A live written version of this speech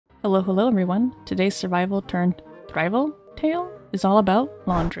Hello, hello everyone. Today's survival turned thrival tale is all about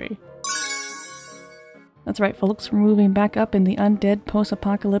laundry. That's right folks, we're moving back up in the undead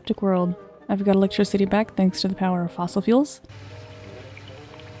post-apocalyptic world. I've got electricity back thanks to the power of fossil fuels.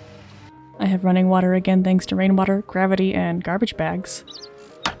 I have running water again thanks to rainwater, gravity, and garbage bags.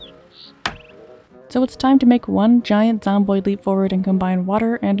 So it's time to make one giant Zomboid leap forward and combine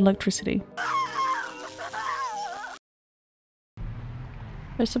water and electricity.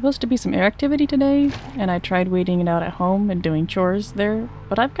 There's supposed to be some air activity today, and I tried waiting it out at home and doing chores there,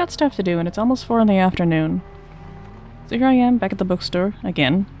 but I've got stuff to do and it's almost 4 in the afternoon. So here I am back at the bookstore,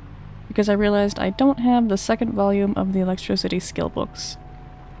 again, because I realized I don't have the second volume of the electricity skill books.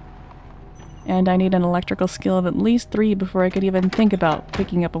 And I need an electrical skill of at least 3 before I could even think about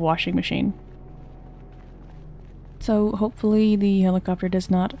picking up a washing machine. So hopefully the helicopter does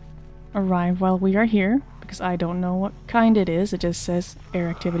not arrive while we are here, because I don't know what kind it is. It just says air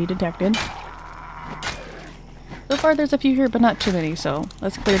activity detected. So far there's a few here, but not too many, so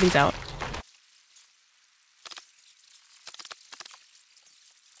let's clear these out.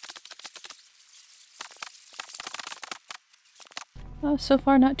 So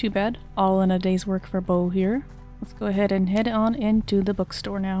far not too bad. All in a day's work for Bo here. Let's go ahead and head on into the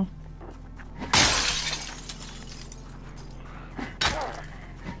bookstore now.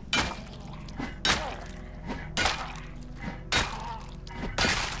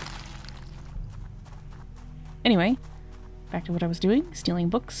 Anyway, back to what I was doing, stealing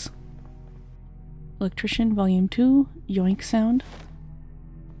books. Electrician Volume 2, yoink sound.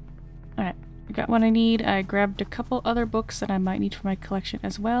 Alright, I got what I need. I grabbed a couple other books that I might need for my collection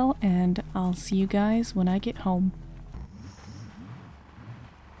as well, and I'll see you guys when I get home.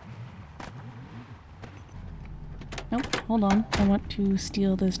 Nope, hold on. I want to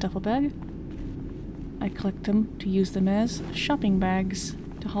steal this duffel bag. I collect them to use them as shopping bags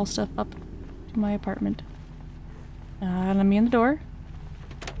to haul stuff up to my apartment. Let me in the door.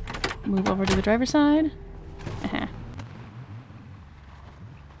 Move over to the driver's side. Aha.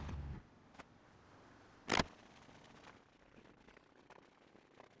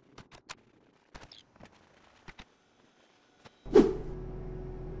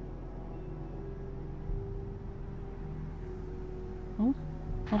 Oh,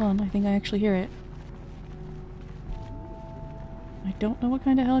 hold on. I think I actually hear it. I don't know what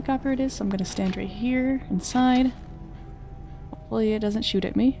kind of helicopter it is, so I'm gonna stand right here, inside. Hopefully it doesn't shoot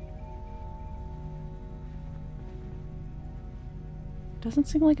at me. Doesn't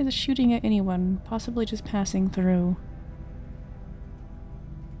seem like it's shooting at anyone, possibly just passing through.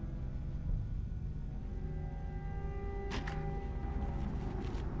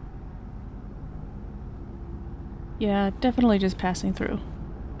 Yeah, definitely just passing through.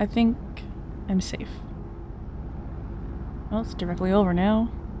 I think I'm safe. Well, it's directly over now.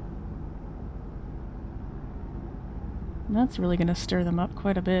 That's really gonna stir them up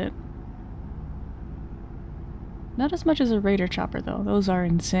quite a bit. Not as much as a raider chopper though, those are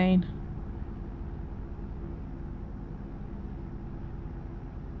insane.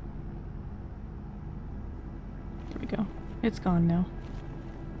 There we go. It's gone now.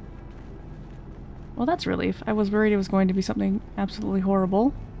 Well, that's relief. I was worried it was going to be something absolutely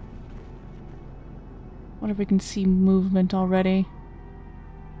horrible. What if we can see movement already?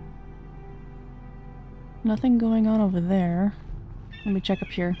 Nothing going on over there. Let me check up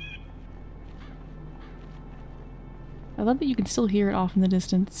here. I love that you can still hear it off in the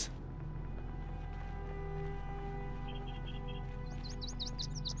distance.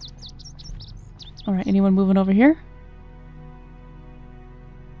 Alright, anyone moving over here?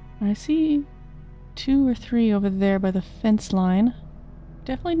 I see 2 or 3 over there by the fence line.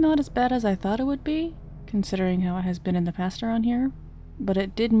 Definitely not as bad as I thought it would be, considering how it has been in the past around here. But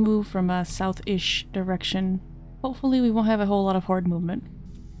it did move from a south-ish direction. Hopefully we won't have a whole lot of horde movement.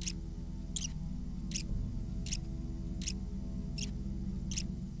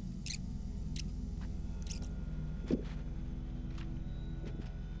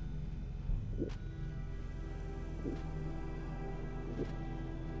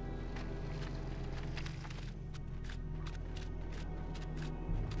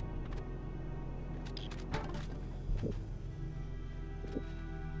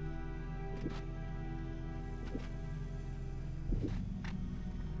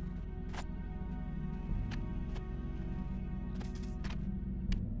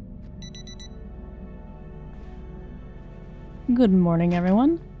 Good morning,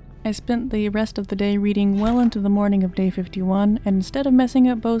 everyone. I spent the rest of the day reading well into the morning of day 51, and instead of messing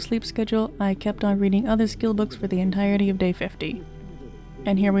up Bo's sleep schedule, I kept on reading other skill books for the entirety of day 50.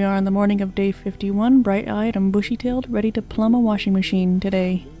 And here we are on the morning of day 51, bright-eyed and bushy-tailed, ready to plumb a washing machine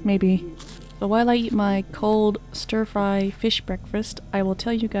today, maybe. So while I eat my cold stir-fry fish breakfast, I will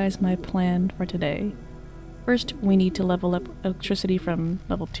tell you guys my plan for today. First, we need to level up electricity from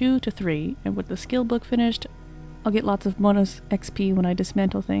level 2 to 3, and with the skill book finished, I'll get lots of bonus XP when I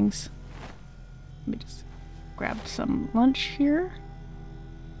dismantle things. Let me just grab some lunch here.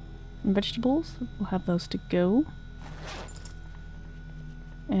 Some vegetables, we'll have those to go.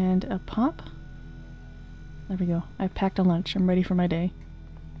 And a pop. There we go. I've packed a lunch. I'm ready for my day.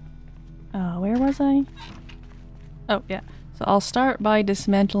 Where was I? Oh, yeah. So I'll start by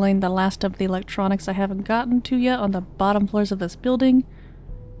dismantling the last of the electronics I haven't gotten to yet on the bottom floors of this building.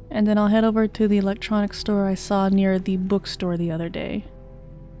 And then I'll head over to the electronics store I saw near the bookstore the other day.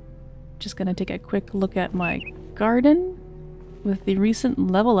 Just gonna take a quick look at my garden. With the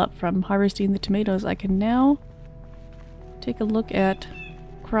recent level up from harvesting the tomatoes, I can now take a look at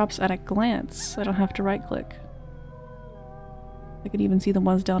crops at a glance. I don't have to right click. I can even see the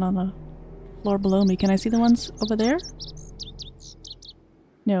ones down on the floor below me. Can I see the ones over there?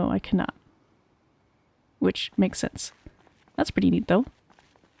 No, I cannot. Which makes sense. That's pretty neat though.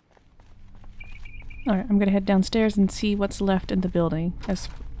 Alright, I'm gonna head downstairs and see what's left in the building as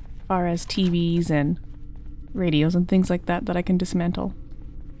far as TVs and radios and things like that that I can dismantle.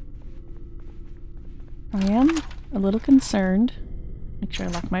 I am a little concerned. Make sure I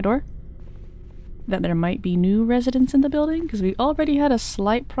lock my door. That there might be new residents in the building, because we already had a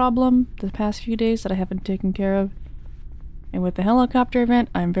slight problem the past few days that I haven't taken care of. And with the helicopter event,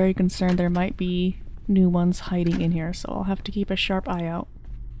 I'm very concerned there might be new ones hiding in here, so I'll have to keep a sharp eye out.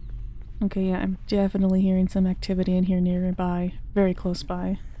 Okay, yeah, I'm definitely hearing some activity in here nearby, very close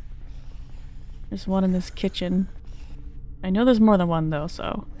by. There's one in this kitchen. I know there's more than one though,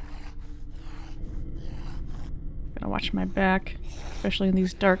 so gotta watch my back, especially in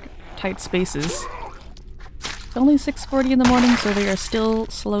these dark, tight spaces. It's only 6:40 in the morning, so they are still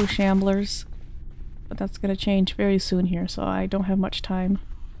slow shamblers. But that's gonna change very soon here, so I don't have much time.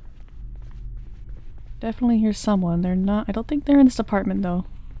 Definitely hear someone. They're not— I don't think they're in this apartment though.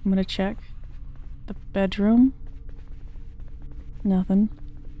 I'm gonna check. The bedroom. Nothing.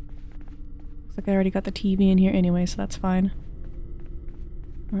 Looks like I already got the TV in here anyway, so that's fine.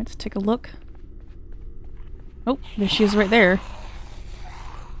 Alright, let's take a look. Oh, there she is right there.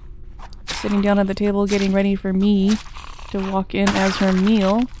 Sitting down at the table getting ready for me to walk in as her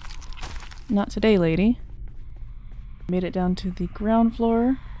meal. Not today, lady. Made it down to the ground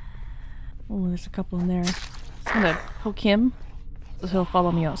floor. Oh, there's a couple in there. I'm gonna poke him so he'll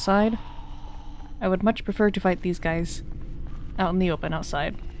follow me outside. I would much prefer to fight these guys out in the open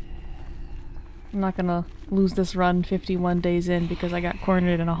outside. I'm not gonna lose this run 51 days in because I got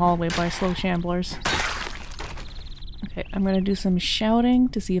cornered in a hallway by slow shamblers. Okay, I'm gonna do some shouting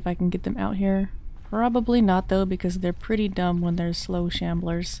to see if I can get them out here. Probably not though, because they're pretty dumb when there's slow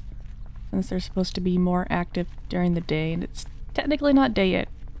shamblers. Since they're supposed to be more active during the day, and it's technically not day yet.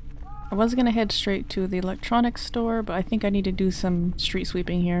 I was gonna head straight to the electronics store, but I think I need to do some street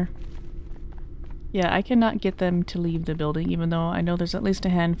sweeping here. Yeah, I cannot get them to leave the building, even though I know there's at least a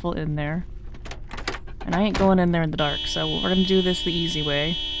handful in there. And I ain't going in there in the dark, so we're gonna do this the easy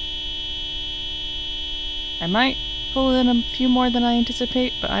way. I might pull in a few more than I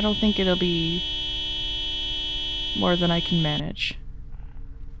anticipate, but I don't think it'll be more than I can manage.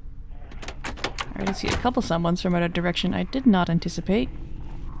 I already see a couple someones from a direction I did not anticipate.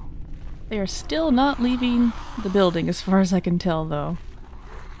 They are still not leaving the building as far as I can tell, though.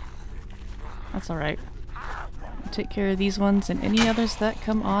 That's alright. I'll take care of these ones and any others that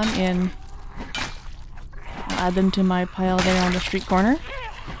come on in. I'll add them to my pile there on the street corner.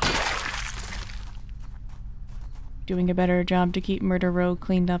 Doing a better job to keep Murder Row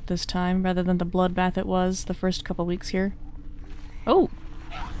cleaned up this time, rather than the bloodbath it was the first couple weeks here. Oh!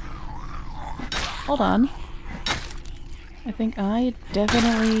 Hold on. I think I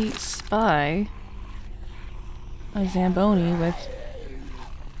definitely spy a Zamboni with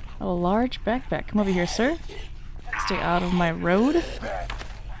a large backpack. Come over here, sir. Stay out of my road.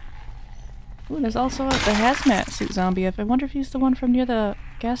 Ooh, there's also the hazmat suit zombie. I wonder if he's the one from near the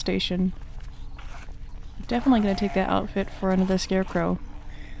gas station. I'm definitely gonna take that outfit for another scarecrow.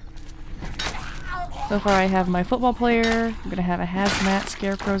 So far I have my football player, I'm gonna have a hazmat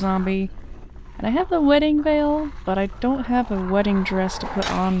scarecrow zombie, and I have the wedding veil, but I don't have a wedding dress to put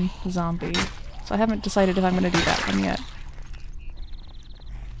on the zombie. So I haven't decided if I'm gonna do that one yet.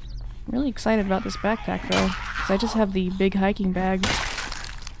 I'm really excited about this backpack though, because I just have the big hiking bag.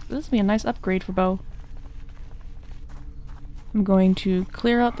 This would be a nice upgrade for Bo. I'm going to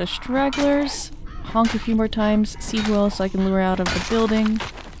clear out the stragglers, honk a few more times, see who else I can lure out of the building.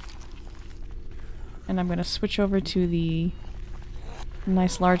 And I'm gonna switch over to the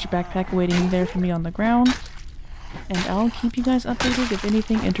nice large backpack waiting there for me on the ground. And I'll keep you guys updated if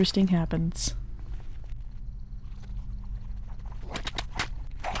anything interesting happens.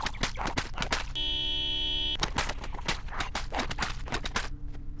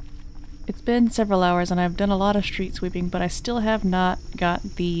 It's been several hours and I've done a lot of street sweeping, but I still have not got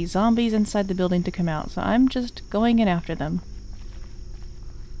the zombies inside the building to come out, so I'm just going in after them.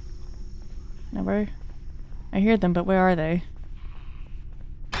 Now where? I hear them, but where are they?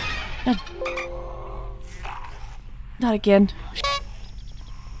 No. Not again.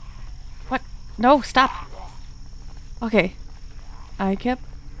 What? No, stop! Okay. I kept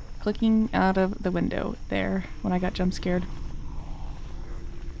clicking out of the window there when I got jump scared.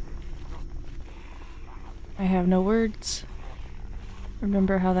 I have no words.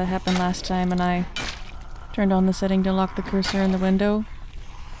 Remember how that happened last time and I turned on the setting to lock the cursor in the window?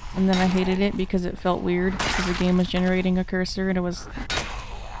 And then I hated it because it felt weird because the game was generating a cursor and it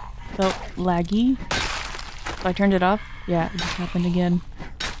felt laggy. So I turned it off. Yeah, it just happened again.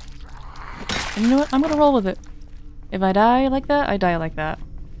 And you know what? I'm gonna roll with it. If I die like that, I die like that.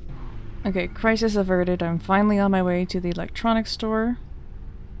 Okay, crisis averted. I'm finally on my way to the electronics store.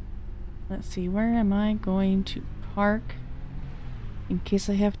 Let's see, where am I going to park in case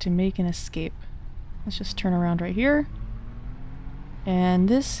I have to make an escape? Let's just turn around right here. And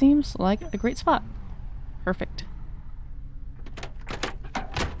this seems like a great spot. Perfect.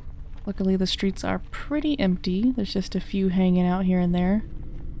 Luckily the streets are pretty empty. There's just a few hanging out here and there.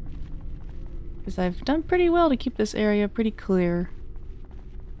 Because I've done pretty well to keep this area pretty clear.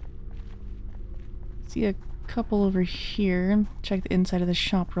 See a couple over here. Check the inside of the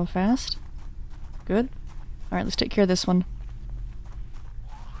shop real fast. Good. Alright, let's take care of this one.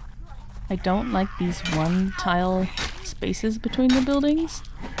 I don't like these one tile spaces between the buildings,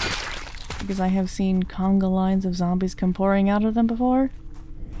 because I have seen conga lines of zombies come pouring out of them before.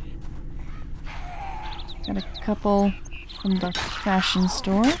 Got a couple from the fashion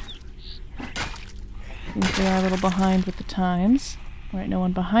store. Seems they are a little behind with the times. Alright, no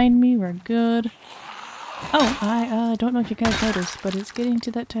one behind me, we're good. Oh, I don't know if you guys noticed, but it's getting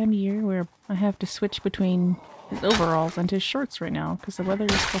to that time of year where I have to switch between his overalls and his shorts right now, because the weather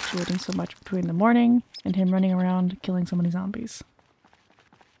is fluctuating so much between the morning and him running around killing so many zombies.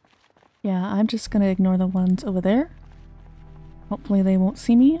 Yeah, I'm just gonna ignore the ones over there. Hopefully they won't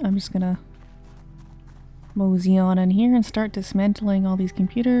see me. I'm just gonna mosey on in here and start dismantling all these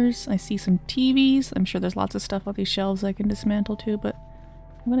computers. I see some TVs. I'm sure there's lots of stuff on these shelves I can dismantle too, but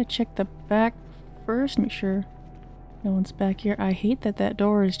I'm gonna check the back first, make sure no one's back here. I hate that that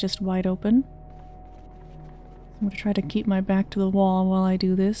door is just wide open. I'm gonna try to keep my back to the wall while I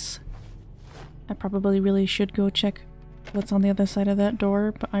do this. I probably really should go check what's on the other side of that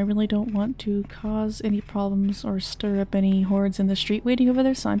door, but I really don't want to cause any problems or stir up any hordes in the street waiting over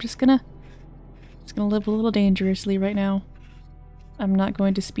there, so I'm just gonna live a little dangerously right now. I'm not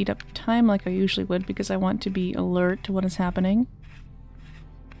going to speed up time like I usually would because I want to be alert to what is happening.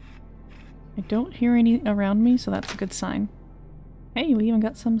 I don't hear any around me, so that's a good sign. Hey, we even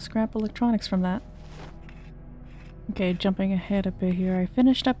got some scrap electronics from that. Okay, jumping ahead a bit here. I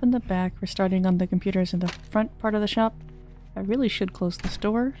finished up in the back. We're starting on the computers in the front part of the shop. I really should close this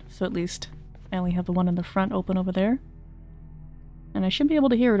door, so at least I only have the one in the front open over there. And I should be able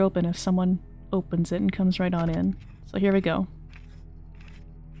to hear it open if someone opens it and comes right on in. So here we go.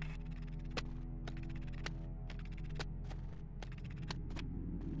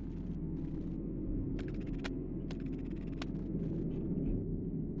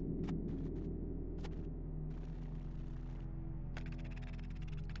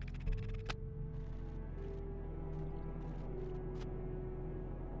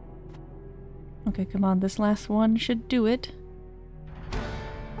 Okay, come on, this last one should do it.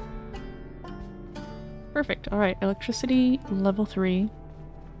 Perfect, alright, electricity, level 3.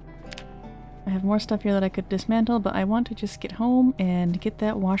 I have more stuff here that I could dismantle, but I want to just get home and get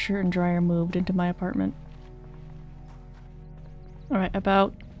that washer and dryer moved into my apartment. Alright,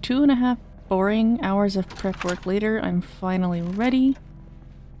 about 2.5 boring hours of prep work later, I'm finally ready.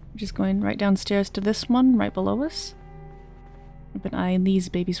 I'm just going right downstairs to this one, right below us. I've been eyeing these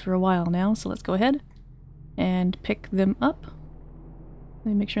babies for a while now, so let's go ahead and pick them up. Let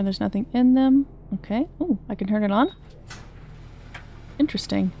me make sure there's nothing in them. Okay. Oh, I can turn it on?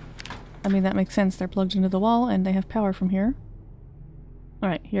 Interesting. I mean, that makes sense. They're plugged into the wall and they have power from here.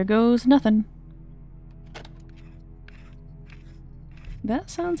 Alright, here goes nothing. That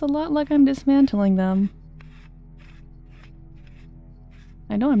sounds a lot like I'm dismantling them.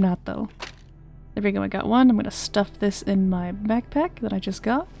 I know I'm not, though. There we go, I got one. I'm gonna stuff this in my backpack that I just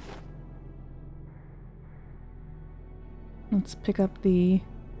got. Let's pick up the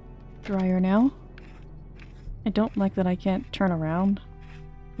dryer now. I don't like that I can't turn around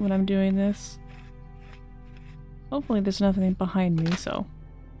when I'm doing this. Hopefully there's nothing behind me, so...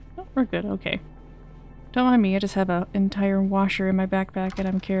 Oh, we're good, okay. Don't mind me, I just have an entire washer in my backpack and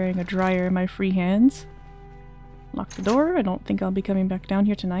I'm carrying a dryer in my free hands. Lock the door, I don't think I'll be coming back down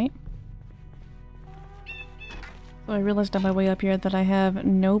here tonight. So I realized on my way up here that I have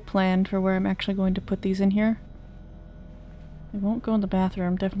no plan for where I'm actually going to put these in here. They won't go in the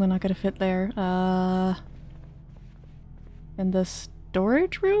bathroom, definitely not going to fit there. In the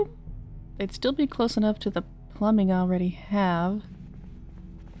storage room? They'd still be close enough to the plumbing I already have.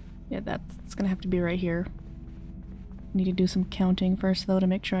 Yeah, that's gonna have to be right here. Need to do some counting first though to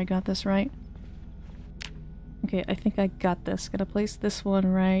make sure I got this right. Okay, I think I got this. Gonna place this one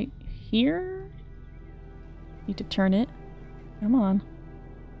right here. Need to turn it. Come on.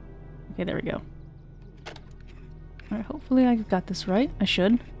 Okay, there we go. Alright, hopefully I got this right. I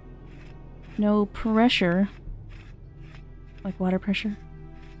should. No pressure. Like water pressure.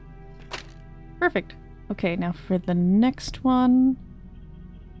 Perfect. Okay, now for the next one.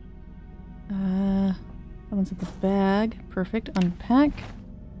 That one's in the bag. Perfect. Unpack.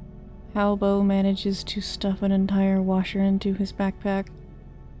 How Bo manages to stuff an entire washer into his backpack.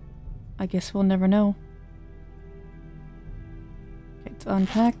 I guess we'll never know. Okay, it's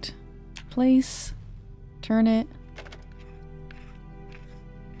unpacked. Place. Turn it.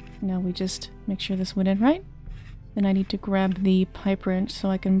 Now we just make sure this went in right. Then I need to grab the pipe wrench so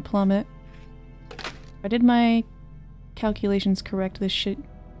I can plumb it. If I did my calculations correct, this should...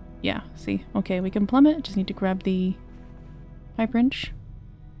 Yeah, see. Okay, we can plumb it. Just need to grab the pipe wrench.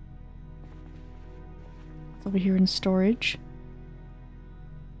 It's over here in storage.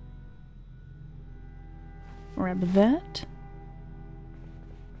 Grab that.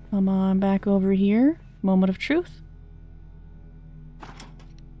 Come on back over here. Moment of truth.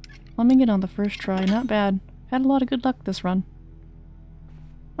 Plumbing it on the first try. Not bad. Had a lot of good luck this run.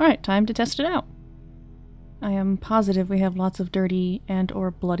 Alright, time to test it out. I am positive we have lots of dirty and or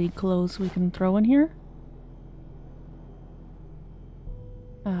bloody clothes we can throw in here.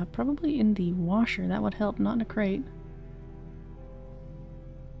 Probably in the washer. That would help, not in a crate.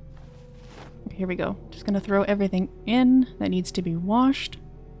 Okay, here we go. Just gonna throw everything in that needs to be washed.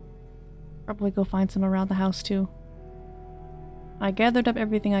 Probably go find some around the house too. I gathered up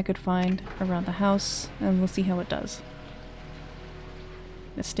everything I could find around the house, and we'll see how it does.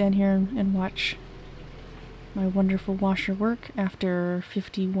 Let's stand here and watch my wonderful washer work after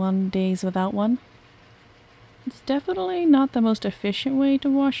 51 days without one. It's definitely not the most efficient way to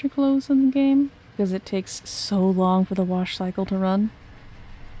wash your clothes in the game, because it takes so long for the wash cycle to run.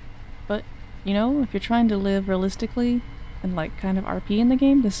 But, you know, if you're trying to live realistically and like kind of RP in the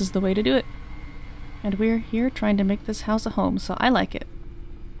game, this is the way to do it. And we're here trying to make this house a home, so I like it.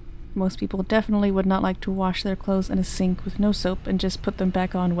 Most people definitely would not like to wash their clothes in a sink with no soap and just put them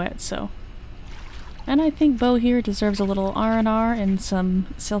back on wet, so... And I think Bo here deserves a little R&R and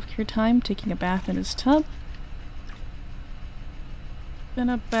some self-care time, taking a bath in his tub. Been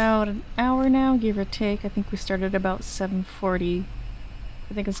about an hour now, give or take. I think we started about 7:40.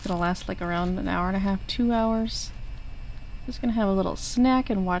 I think it's gonna last like around an hour and a half, 2 hours. Just gonna have a little snack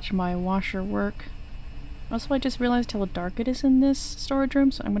and watch my washer work. Also, I just realized how dark it is in this storage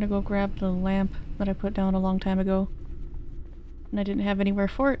room, so I'm gonna go grab the lamp that I put down a long time ago. And I didn't have anywhere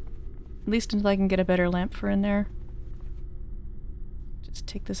for it. At least until I can get a better lamp for in there. Just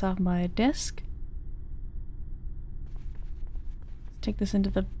take this off my desk. Let's take this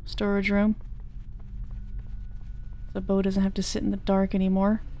into the storage room. So Bo doesn't have to sit in the dark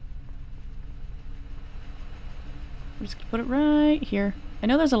anymore. I'm just gonna put it right here. I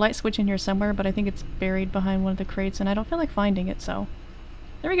know there's a light switch in here somewhere, but I think it's buried behind one of the crates and I don't feel like finding it, so...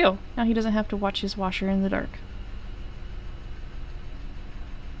 There we go! Now he doesn't have to watch his washer in the dark.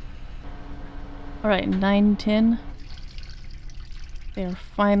 Alright, 9:10. They are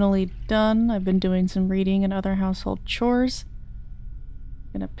finally done. I've been doing some reading and other household chores.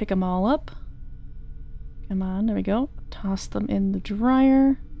 Gonna pick them all up. Come on, there we go. Toss them in the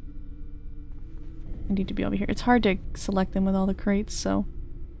dryer. I need to be over here. It's hard to select them with all the crates, so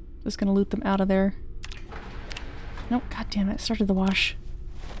just gonna loot them out of there. Nope, god damn it, I started the wash.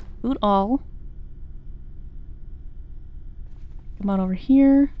 Loot all. Come on over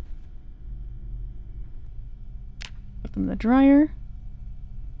here. Put them in the dryer.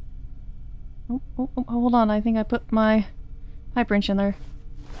 Oh, hold on, I think I put my pipe wrench in there.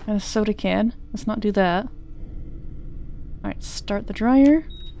 And a soda can. Let's not do that. Alright, start the dryer.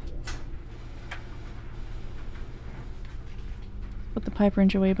 Put the pipe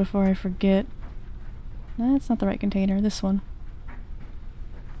wrench away before I forget. That's not the right container, this one.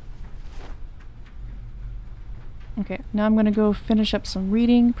 Okay, now I'm gonna go finish up some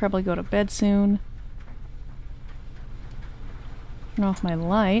reading, probably go to bed soon. Turn off my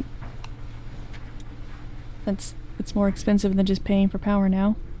light. Since it's more expensive than just paying for power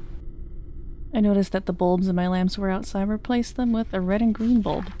now. I noticed that the bulbs in my lamps were out, so I replaced them with a red and green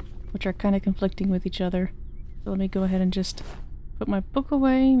bulb, which are kind of conflicting with each other. So let me go ahead and just put my book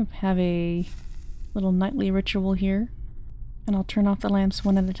away, have a little nightly ritual here. And I'll turn off the lamps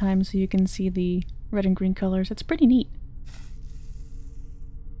one at a time so you can see the red and green colors. It's pretty neat.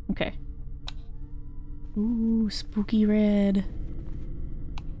 Okay. Ooh, spooky red.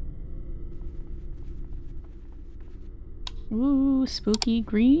 Ooh, spooky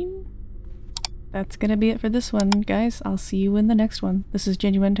green. That's gonna be it for this one, guys. I'll see you in the next one. This is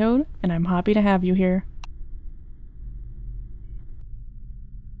Genuine Toad, and I'm happy to have you here.